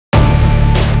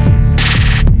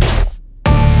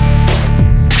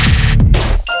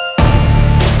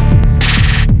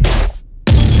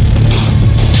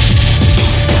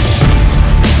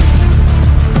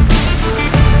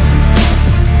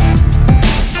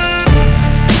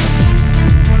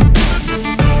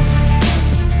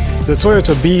The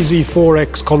Toyota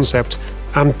bZ4X concept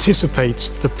anticipates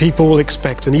that people will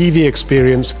expect an EV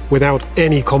experience without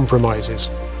any compromises.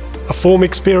 A form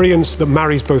experience that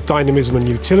marries both dynamism and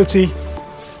utility,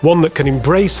 one that can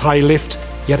embrace high lift,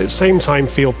 yet at the same time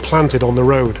feel planted on the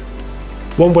road.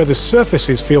 One where the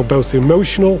surfaces feel both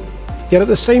emotional, yet at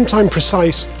the same time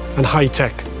precise and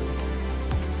high-tech.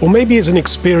 Or maybe it's an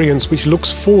experience which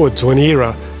looks forward to an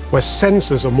era where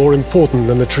sensors are more important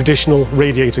than the traditional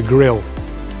radiator grille.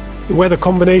 Where the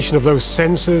combination of those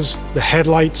sensors, the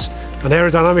headlights and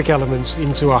aerodynamic elements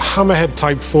into a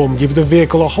hammerhead-type form give the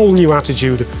vehicle a whole new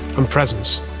attitude and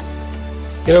presence.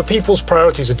 You know, people's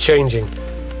priorities are changing.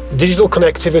 Digital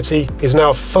connectivity is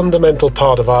now a fundamental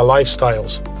part of our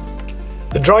lifestyles.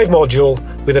 The drive module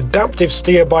with adaptive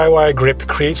steer-by-wire grip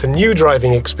creates a new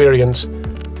driving experience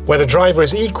where the driver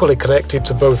is equally connected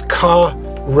to both car,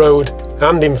 road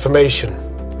and information.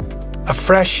 A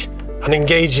fresh and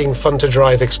engaging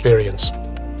fun-to-drive experience.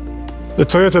 The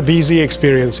Toyota bZ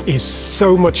experience is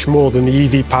so much more than the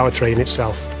EV powertrain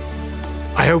itself.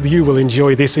 I hope you will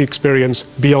enjoy this experience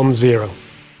beyond zero.